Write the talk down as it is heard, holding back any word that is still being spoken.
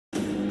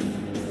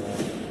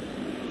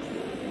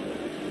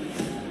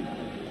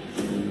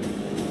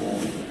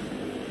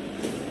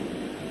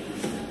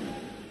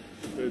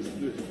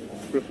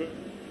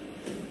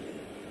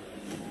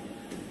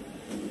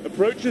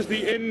approaches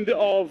the end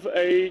of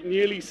a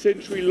nearly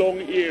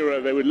century-long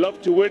era. They would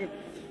love to win.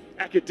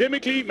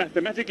 Academically,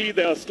 mathematically,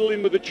 they are still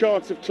in with a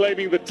chance of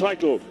claiming the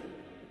title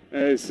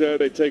as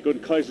they take on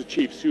Kaizer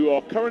Chiefs, who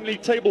are currently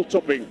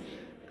table-topping.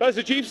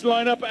 Kaizer Chiefs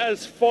line up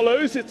as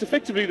follows. It's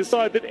effectively the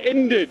side that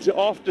ended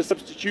after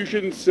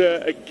substitutions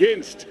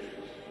against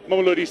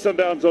Mamelodi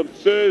Sundowns on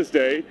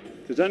Thursday.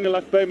 So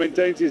Daniel Akpe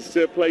maintains his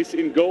place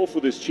in goal for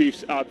this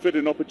Chiefs outfit.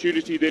 An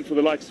opportunity then for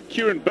the likes of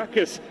Kieran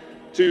Bacchus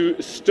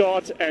to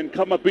start, and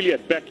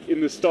Kamabiliat back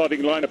in the starting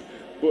lineup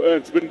for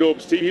Ernst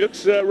Bindorp's team. He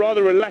looks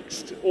rather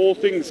relaxed, all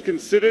things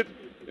considered,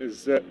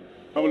 as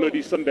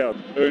Mamelodi Sundowns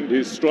earned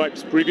his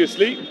stripes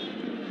previously.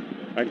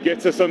 And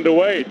gets us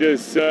underway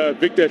does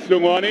Victor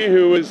Hlungwane,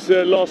 who was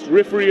last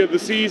referee of the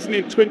season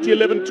in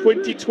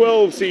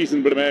 2011-2012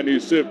 season, but a man who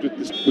served with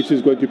this, which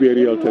is going to be a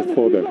real test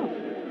for them.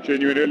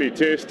 Genuine early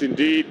test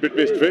indeed, but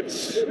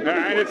Wits.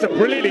 And it's a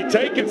brilliantly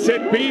taken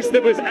set piece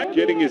that was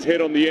getting his head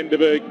on the end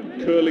of a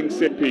curling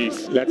set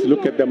piece. Let's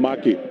look at the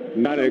marking,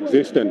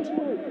 non-existent,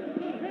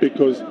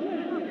 because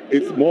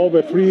it's more of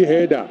a free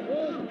header,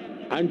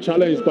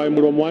 unchallenged by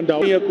Muromwanda.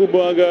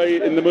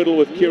 Kumbaga in the middle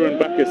with Kieran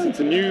Bacchus. It's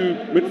a new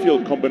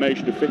midfield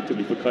combination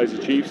effectively for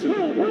Kaizer Chiefs, and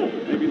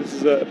maybe this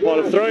is a part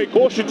of throwing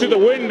caution to the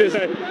wind. There's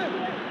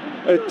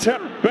a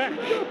tap back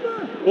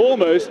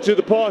almost to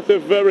the path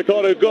of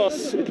Ricardo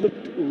Goss. It looked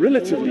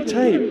relatively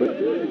tame, but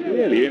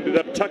really ended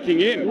up tucking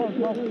in.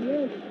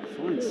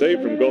 Fine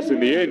save from Goss in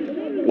the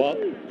end. Well,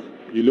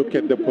 you look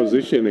at the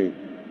positioning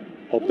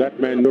of that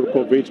man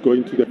Nurkovic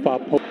going to the far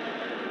post.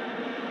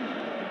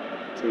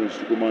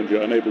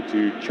 Chukwumanja unable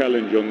to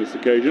challenge on this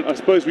occasion. I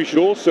suppose we should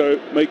also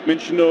make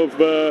mention of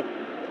the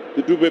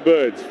Dube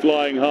Birds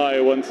flying high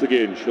once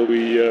again. Shall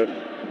we,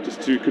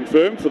 just to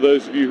confirm for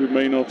those of you who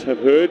may not have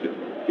heard,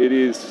 it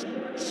is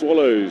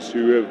Swallows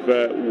who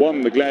have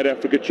won the Glad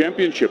Africa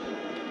Championship.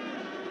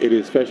 It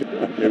is fashion.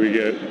 There we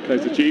go.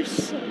 Kaizer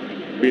Chiefs,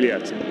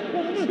 Biliat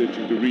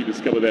searching to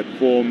rediscover that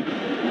form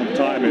on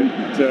time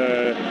at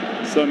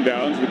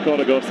Sundowns.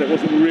 Ricardo Goss, that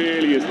wasn't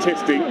really as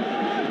testing.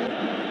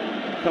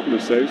 A couple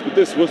of saves, but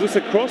was this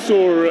a cross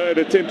or an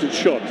attempted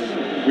shot?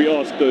 We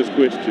asked those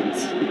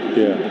questions.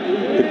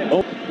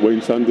 Yeah.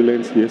 Wayne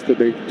Sunderland's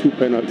yesterday, 2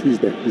 penalties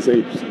that he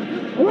saves.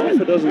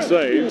 Half a dozen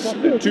saves,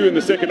 and 2 in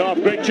the second half.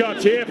 Great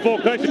chance here for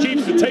Kaizer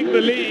Chiefs to take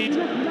the lead.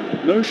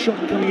 No shot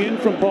coming in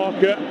from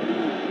Parker.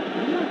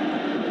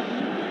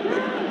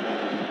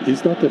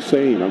 He's not the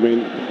same. I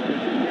mean,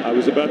 I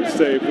was about to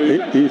say,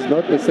 he's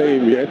not the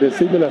same. We had a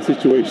similar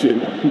situation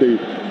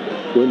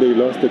when they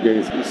lost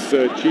against this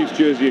Chiefs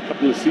jersey a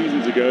couple of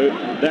seasons ago.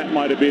 That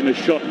might have been a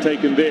shot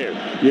taken there.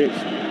 Yes.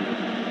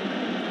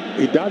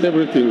 He does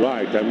everything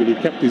right. I mean, he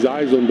kept his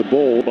eyes on the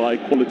ball. By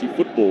quality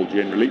football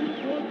generally.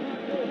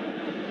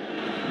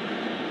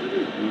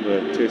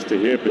 The tester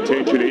here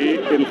potentially.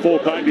 It'll fall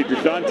kindly to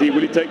Shanti.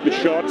 Will he take the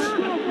shot?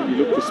 He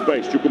looked for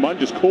space.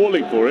 Chukwumanja's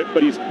calling for it,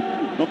 but he's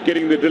not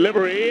getting the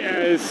delivery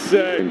as...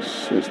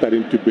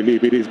 starting to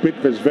believe it is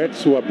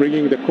Wits who are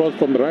bringing the cross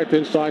from the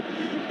right-hand side.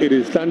 It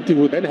is Shanti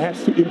who then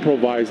has to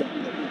improvise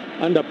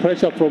under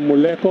pressure from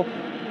Muleko.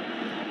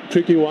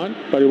 Tricky one,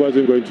 but he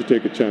wasn't going to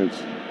take a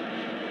chance.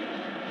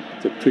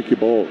 It's a tricky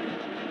ball.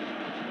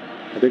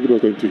 I think it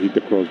was going to hit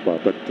the crossbar,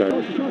 but...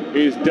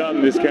 He's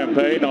done this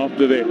campaign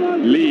after the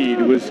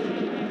lead was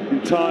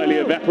entirely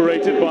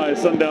evaporated by a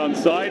Sundown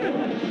side.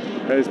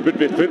 As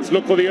Wits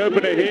look for the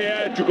opener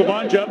here.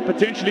 Chukwumanja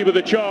potentially with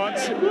a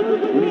chance.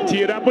 Will he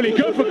tee it up? Will he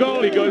go for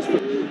goal? He goes for...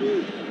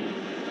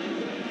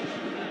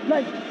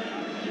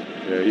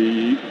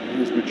 He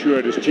has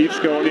matured as Chiefs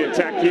go on the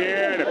attack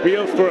here and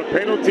appeals for a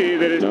penalty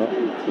that has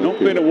not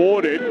been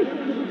awarded.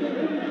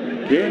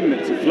 Again,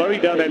 it's a flurry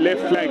down that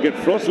left flank and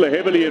Frosler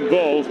heavily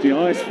involved. The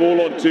eyes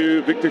fall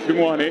onto Victor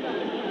Hlungwane.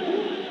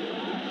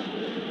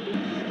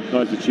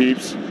 Kaizer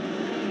Chiefs.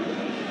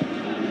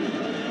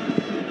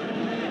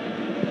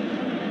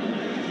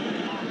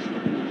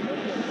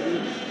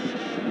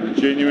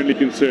 Genuinely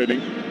concerning.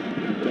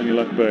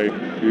 Daniel Akpe,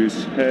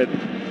 who's had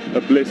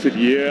a blessed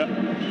year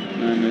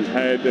and has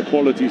had a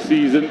quality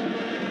season,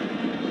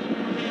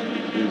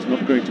 is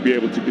not going to be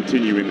able to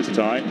continue in this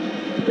tie.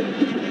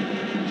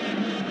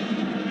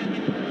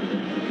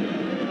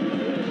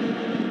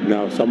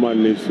 Now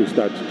someone needs to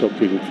start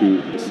talking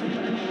to...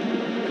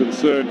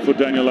 Concern for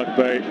Daniel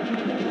Akpe,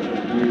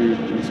 who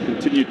has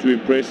continued to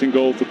impress in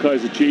goal for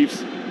Kaizer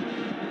Chiefs.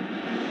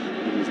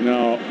 He is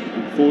now,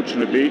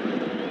 unfortunately,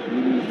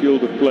 in the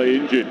field of play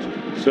injured.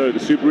 So the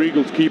Super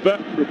Eagles keeper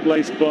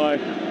replaced by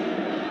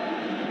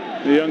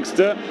the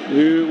youngster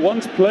who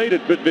once played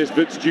at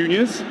Wits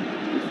Juniors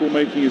before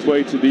making his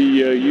way to the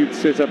youth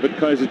setup at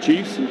Kaizer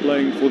Chiefs and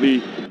playing for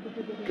the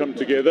Come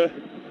Together.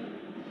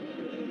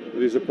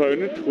 His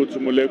opponent,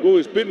 Muleko,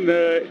 who's been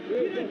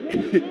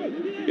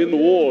in the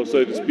war,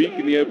 so to speak,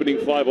 in the opening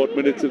 5-odd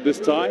minutes of this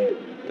tie.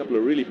 A couple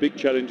of really big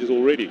challenges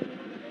already.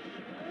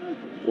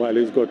 Well,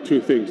 he's got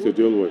 2 things to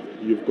deal with.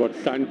 You've got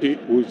Santi,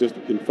 who's just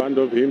in front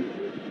of him,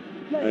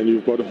 and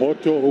you've got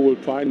Hoto, who will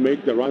try and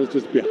make the runs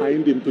just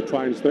behind him to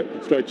try and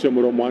stretch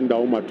Muromwanda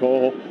or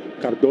Matoho.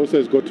 Cardoso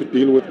has got to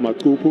deal with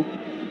Matupu.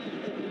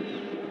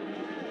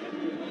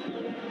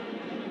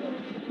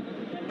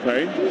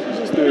 campaign. This is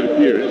his third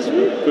appearance,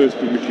 the first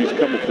in which he's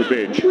come off the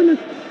bench.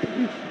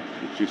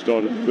 He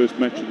started the first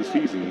match of the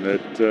season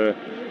at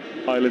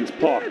Highlands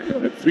Park.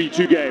 A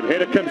 3-2 game.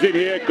 Header comes in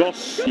here.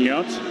 Goss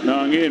out.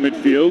 Nange in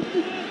midfield.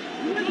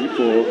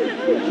 For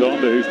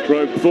Alexander, who's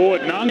probed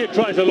forward. Nange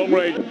tries a long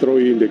range. Throw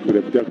in, they could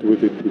have dealt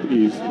with it with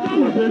ease.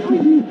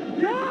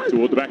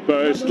 Toward the back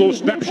post. Still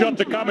snapshot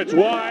to come. It's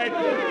wide.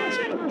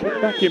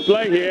 Back in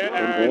play here.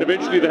 And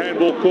eventually the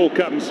handball call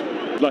comes.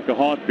 Like a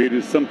heartbeat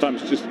is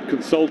sometimes just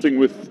consulting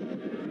with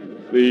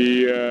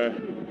the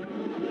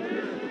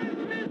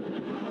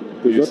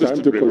there's no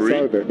time to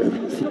consult it.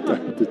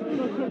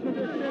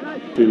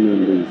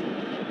 Finland is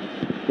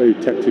very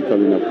tactical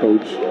in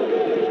approach.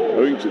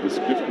 Owing to the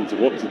significance of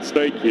what's at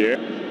stake here.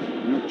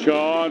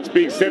 Chance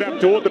being set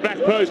up toward the back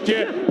post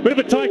here. Bit of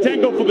a tight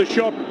angle for the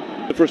shot.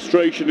 The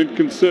frustration and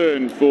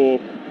concern for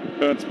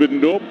Ernst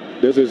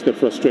Biddendorp. This is the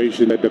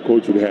frustration that the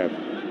coach would have.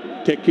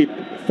 Take it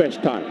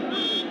first time.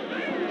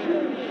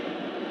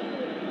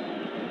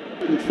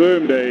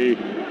 Confirmed a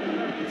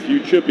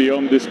future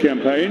beyond this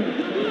campaign.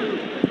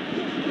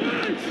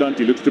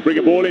 Santi looks to bring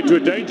a ball into a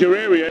danger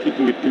area,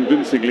 keeping it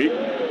convincingly.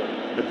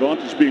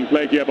 Advantage being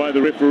played here by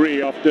the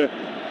referee after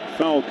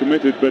foul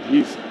committed, but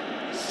he's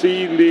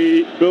seen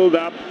the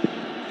build-up.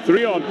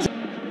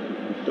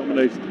 3-on-2.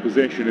 Dominated the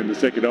possession in the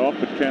second half,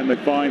 but can they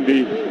find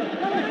the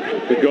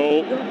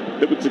goal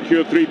that would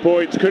secure 3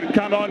 points? Could it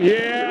come on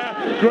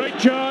here? Great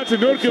chance,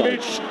 and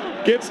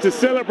Nurkovic gets to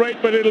celebrate,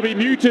 but it'll be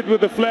muted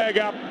with the flag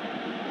up.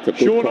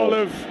 Sean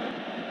Olive.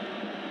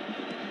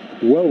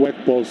 Well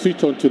wet ball,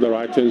 switch on to the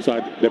right hand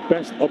side. The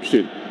best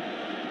option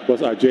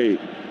was Ajay.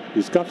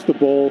 He scuffs the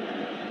ball,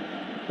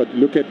 but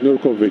look at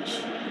Nurkovic.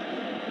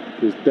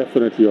 He's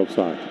definitely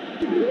offside.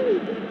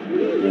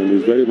 And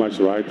he's very much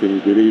right, and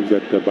he believes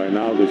that by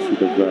now they should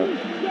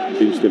have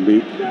clinched the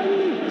lead.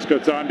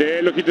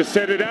 Skotsande looking to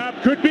set it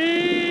up. Could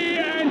be!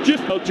 And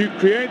just to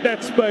create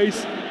that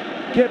space,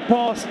 get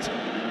past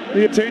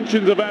the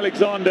attentions of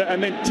Alexander,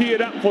 and then tee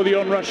it up for the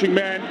onrushing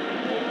man.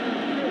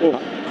 Oh,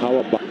 how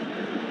about...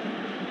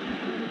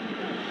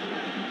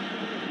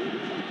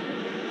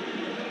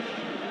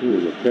 Ooh,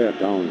 the player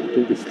down. I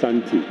think it's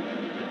Santi.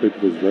 It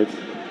was Wits.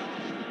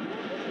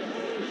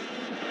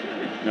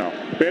 Now,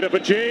 better for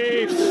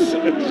Chiefs.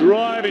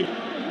 Driving.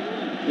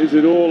 Is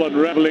it all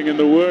unraveling in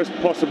the worst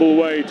possible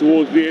way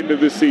towards the end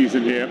of the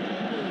season here?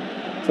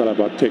 It's all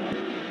about tick.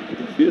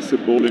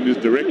 Fearsome ball in his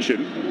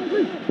direction.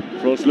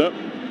 Frosler.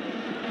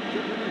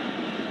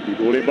 The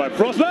ball in by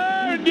Frosler.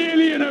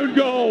 Nearly an own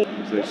goal.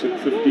 They sit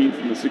 15th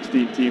in the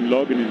 16-team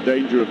log and in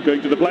danger of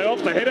going to the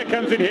playoffs. The header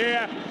comes in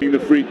here. The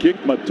free kick.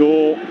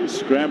 Mator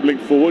scrambling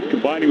forward,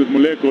 combining with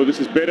Muleko. This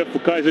is better for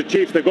Kaizer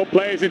Chiefs. They've got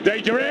players in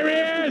danger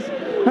areas.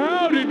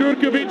 How did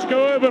Nurkovic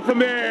go over from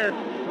there?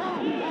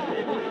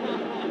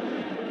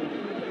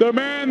 The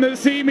man that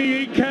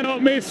seemingly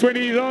cannot miss when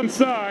he's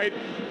onside.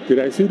 Did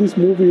I see this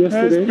movie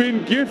yesterday? Has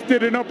been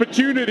gifted an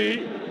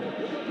opportunity.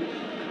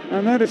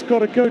 And that has got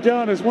to go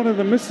down as one of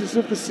the misses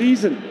of the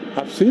season.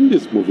 I've seen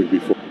this movie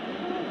before.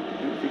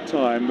 Every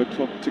time the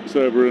clock ticks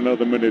over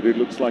another minute, it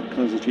looks like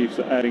Kaizer Chiefs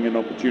are adding an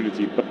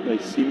opportunity, but they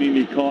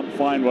seemingly can't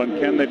find one.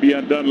 Can they be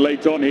undone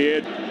late on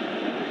here?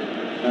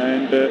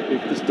 And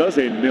if this does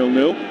end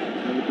 0-0,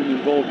 they've been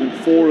involved in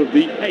 4 of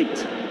the 8.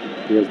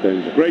 Here's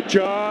danger. Great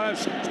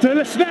chance. Still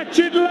a snatch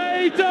it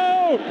late.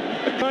 Oh!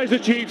 The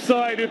Kaizer Chiefs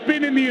side have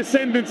been in the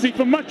ascendancy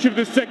for much of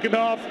the second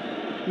half.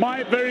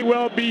 Might very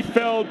well be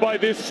felled by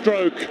this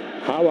stroke.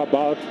 How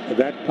about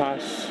that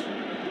pass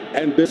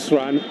and this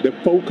run, the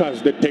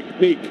focus, the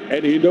technique,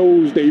 and he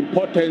knows the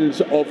importance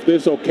of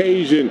this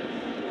occasion.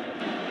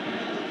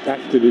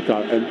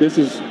 Tactical, and this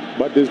is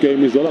what this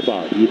game is all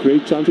about. You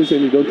create chances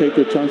and you don't take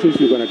your chances,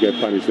 you're going to get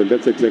punished, and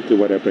that's exactly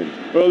what happened.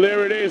 Well,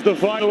 there it is, the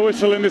final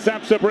whistle in this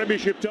ABSA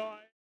Premiership tie.